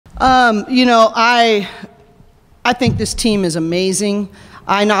I think this team is amazing.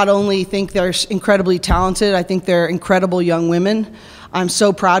 I not only think they're incredibly talented, I think they're incredible young women. I'm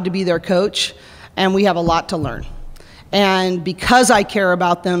so proud to be their coach, and we have a lot to learn. And because I care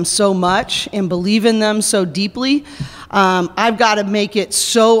about them so much and believe in them so deeply, I've got to make it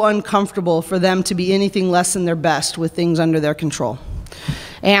so uncomfortable for them to be anything less than their best with things under their control.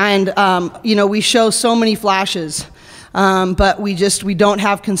 And, we show so many flashes. But we don't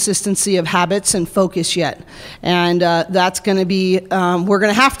have consistency of habits and focus yet. And that's going to be, we're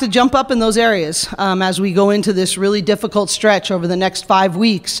going to have to jump up in those areas as we go into this really difficult stretch over the next 5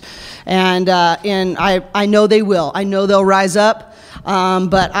 weeks. And I know they will. I know they'll rise up.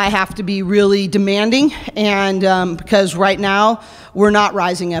 But I have to be really demanding, and because right now we're not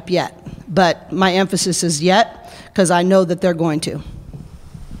rising up yet. But my emphasis is yet, because I know that they're going to.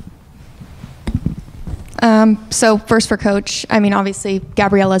 So first for Coach, I mean, obviously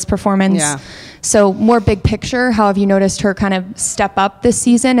Gabriella's performance. Yeah. So more big picture, how have you noticed her kind of step up this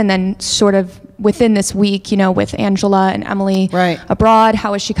season? And then sort of within this week, with Angela and Emily abroad,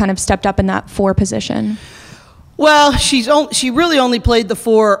 how has she kind of stepped up in that 4 position? Well, she really only played the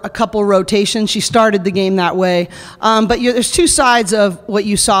 4 a couple rotations. She started the game that way. But there's 2 sides of what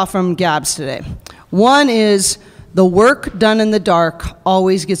you saw from Gabs today. One is the work done in the dark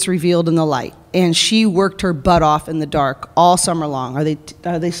always gets revealed in the light. And she worked her butt off in the dark all summer long. Are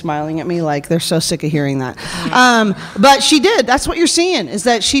they smiling at me like they're so sick of hearing that? But she did. That's what you're seeing, is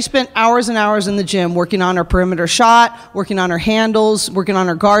that she spent hours and hours in the gym working on her perimeter shot, working on her handles, working on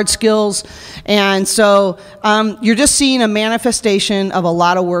her guard skills. And so you're just seeing a manifestation of a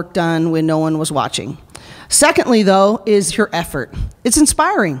lot of work done when no one was watching. Secondly, though, is her effort. It's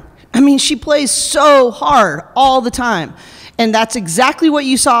inspiring. I mean, she plays so hard all the time. And that's exactly what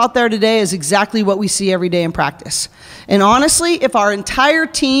you saw out there today, is exactly what we see every day in practice. And honestly, if our entire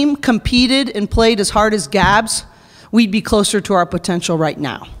team competed and played as hard as Gabs, we'd be closer to our potential right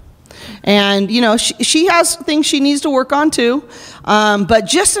now. And, she has things she needs to work on too. But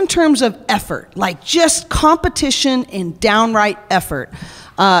just in terms of effort, like just competition and downright effort,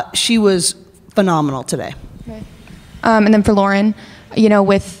 she was phenomenal today. Okay. And then for Lauren,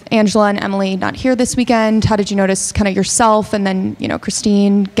 with Angela and Emily not here this weekend, how did you notice kind of yourself and then,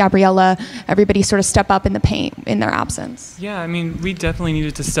 Christine, Gabriella, everybody sort of step up in the paint in their absence? Yeah, I mean, we definitely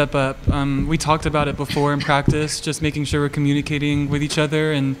needed to step up. We talked about it before in practice, just making sure we're communicating with each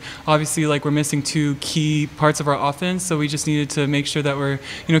other. And obviously, we're missing 2 key parts of our offense. So we just needed to make sure that we're,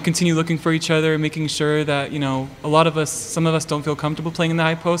 continue looking for each other, making sure that, some of us don't feel comfortable playing in the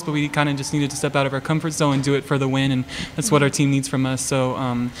high post, but we kind of just needed to step out of our comfort zone and do it for the win. And that's what our team needs from us. So,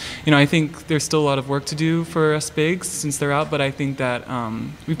 I think there's still a lot of work to do for us bigs since they're out, but I think that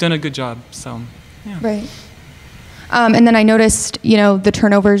we've done a good job. So, yeah. Right. And then I noticed, the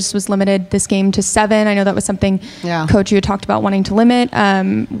turnovers was limited this game to 7. I know that was something, Coach, you had talked about wanting to limit.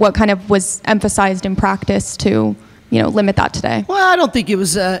 What kind of was emphasized in practice to limit that today? Well, I don't think it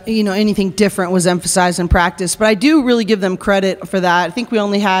was, anything different was emphasized in practice, but I do really give them credit for that. I think we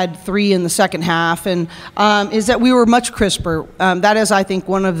only had 3 in the second half, and is that we were much crisper. That is, I think,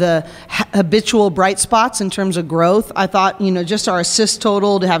 one of the habitual bright spots in terms of growth. I thought, just our assist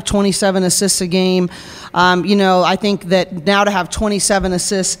total to have 27 assists a game. I think that now to have 27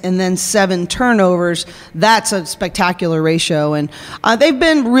 assists and then 7 turnovers, that's a spectacular ratio. And they've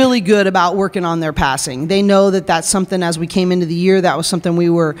been really good about working on their passing. They know that that's something, as we came into the year, that was something we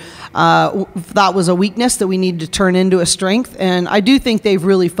were thought was a weakness that we needed to turn into a strength. And I do think they've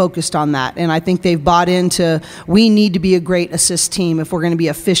really focused on that. And I think they've bought into, we need to be a great assist team if we're going to be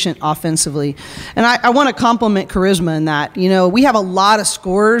efficient offensively. And I want to compliment Charisma in that. We have a lot of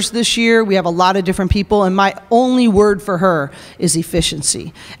scorers this year. We have a lot of different people. And my only word for her is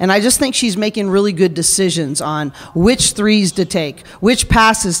efficiency. And I just think she's making really good decisions on which threes to take, which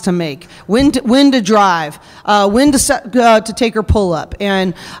passes to make, when to drive, when to take her pull-up.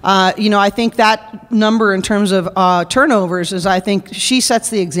 And, I think that number in terms of turnovers is, I think she sets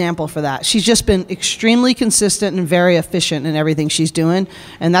the example for that. She's just been extremely consistent and very efficient in everything she's doing,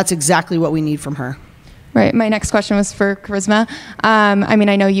 and that's exactly what we need from her. Right. My next question was for Charisma. I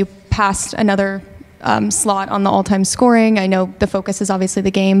know you passed another slot on the all-time scoring. I know the focus is obviously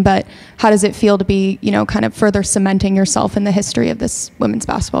the game, but how does it feel to be, kind of further cementing yourself in the history of this women's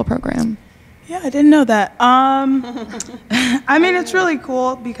basketball program? Yeah, I didn't know that. It's really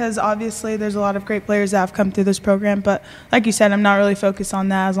cool because obviously there's a lot of great players that have come through this program, but like you said, I'm not really focused on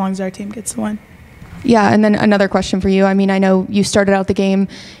that as long as our team gets the win. Yeah, and then another question for you. I know you started out the game,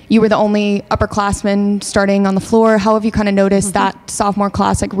 you were the only upperclassman starting on the floor. How have you kind of noticed that sophomore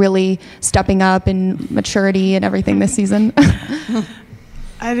class really stepping up in maturity and everything this season?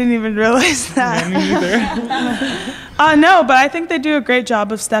 I didn't even realize that. Yeah, me neither. No, but I think they do a great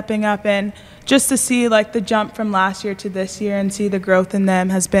job of stepping up, and just to see like the jump from last year to this year and see the growth in them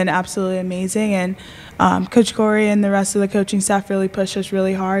has been absolutely amazing. And Coach Corey and the rest of the coaching staff really pushed us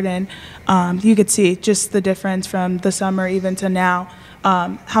really hard, and you could see just the difference from the summer even to now.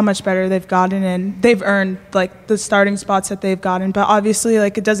 How much better they've gotten, and they've earned like the starting spots that they've gotten. But obviously,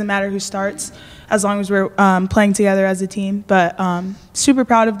 like, it doesn't matter who starts as long as we're playing together as a team. But super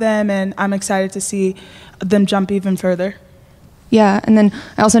proud of them, and I'm excited to see them jump even further. Yeah, and then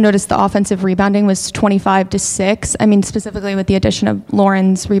I also noticed the offensive rebounding was 25-6. I mean, specifically with the addition of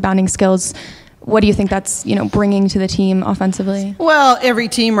Lauren's rebounding skills, what do you think that's, bringing to the team offensively? Well, every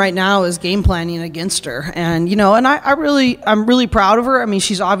team right now is game planning against her, and and I'm really proud of her. I mean,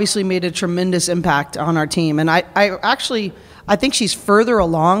 she's obviously made a tremendous impact on our team, and I think she's further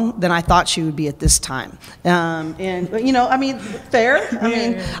along than I thought she would be at this time. Fair.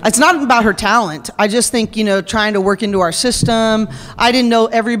 It's not about her talent. I just think, trying to work into our system. I didn't know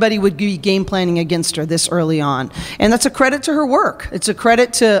everybody would be game planning against her this early on. And that's a credit to her work. It's a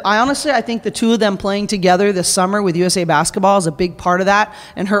credit to, I think the two of them playing together this summer with USA Basketball is a big part of that,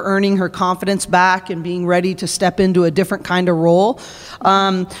 and her earning her confidence back and being ready to step into a different kind of role.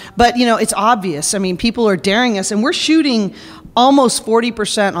 But, it's obvious. I mean, people are daring us, and we're shooting almost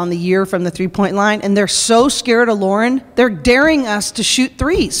 40% on the year from the three-point line, and they're so scared of Lauren, they're daring us to shoot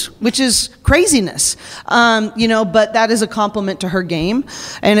threes, which is craziness. But that is a compliment to her game,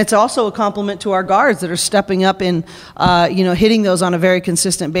 and it's also a compliment to our guards that are stepping up and, hitting those on a very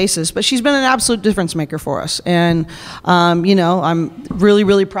consistent basis. But she's been an absolute difference maker for us, and, I'm really,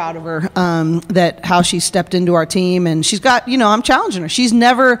 really proud of her, that how she stepped into our team, and she's got, I'm challenging her. She's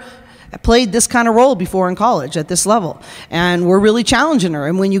never played this kind of role before in college at this level, and we're really challenging her.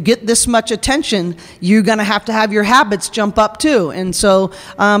 And when you get this much attention, you're going to have your habits jump up too. And so,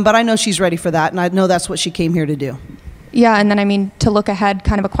 but I know she's ready for that, and I know that's what she came here to do. Yeah, and then to look ahead,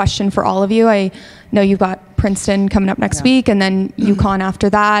 kind of a question for all of you. I know you've got Princeton coming up next week, and then UConn after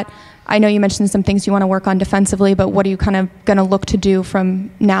that. I know you mentioned some things you want to work on defensively, but what are you kind of going to look to do from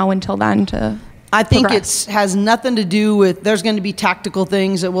now until then to I think progress? it has nothing to do with, there's going to be tactical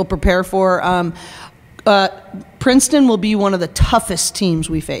things that we'll prepare for. Princeton will be one of the toughest teams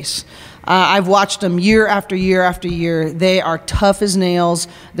we face. I've watched them year after year after year. They are tough as nails.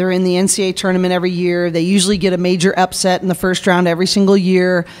 They're in the NCAA tournament every year. They usually get a major upset in the first round every single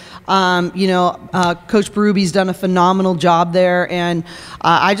year. Coach Berube done a phenomenal job there, and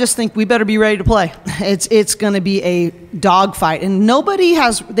I just think we better be ready to play. It's going to be a dogfight, and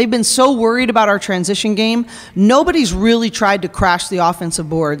they've been so worried about our transition game. Nobody's really tried to crash the offensive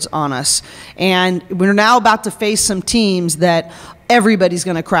boards on us, and we're now about to face some teams that everybody's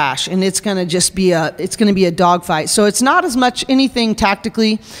going to crash, and it's going to be a dogfight. So it's not as much anything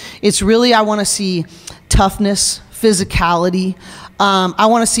tactically. It's really, I want to see toughness, physicality. I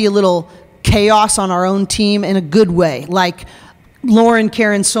want to see a little chaos on our own team in a good way. Like Lauren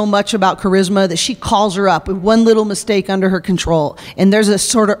caring so much about charisma that she calls her up with one little mistake under her control. And there's a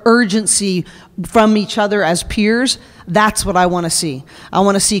sort of urgency from each other as peers. That's what I want to see. I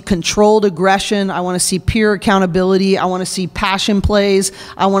want to see controlled aggression. I want to see peer accountability. I want to see passion plays.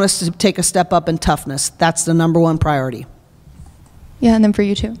 I want us to take a step up in toughness. That's the #1 priority. Yeah, and then for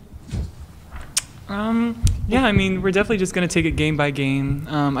you too. We're definitely just going to take it game by game.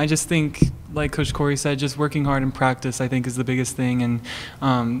 I just think, like Coach Corey said, just working hard in practice, I think, is the biggest thing. And,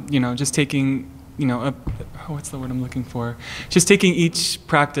 just taking, what's the word I'm looking for? Just taking each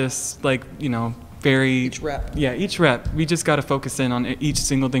practice, each rep. Yeah, each rep. We just got to focus in on each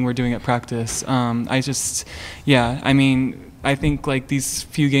single thing we're doing at practice. I think, these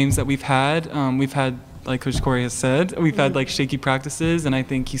few games that we've had, like Coach Corey has said, we've had shaky practices, and I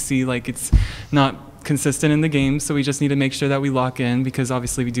think you see it's not consistent in the game, so we just need to make sure that we lock in, because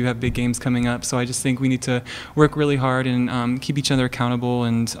obviously we do have big games coming up. So I just think we need to work really hard and keep each other accountable,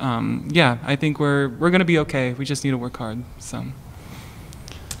 and I think we're going to be okay. We just need to work hard. So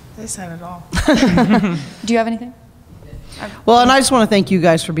They said it all. Do you have anything? Well, and I just want to thank you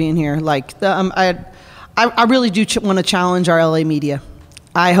guys for being here. I really do want to challenge our LA media.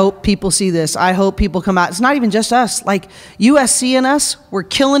 I hope people see this. I hope people come out. It's not even just us. USC and us, we're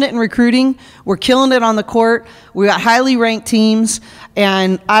killing it in recruiting. We're killing it on the court. We got highly ranked teams,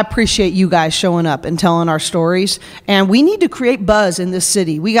 and I appreciate you guys showing up and telling our stories. And we need to create buzz in this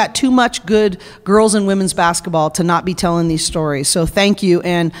city. We got too much good girls and women's basketball to not be telling these stories. So thank you,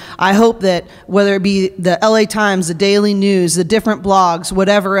 and I hope that whether it be the LA Times, the Daily News, the different blogs,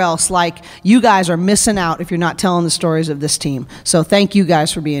 whatever else, you guys are missing out if you're not telling the stories of this team. So thank you guys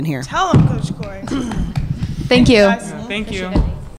for being here. Tell them, Coach Corey. Thank you. Thank you.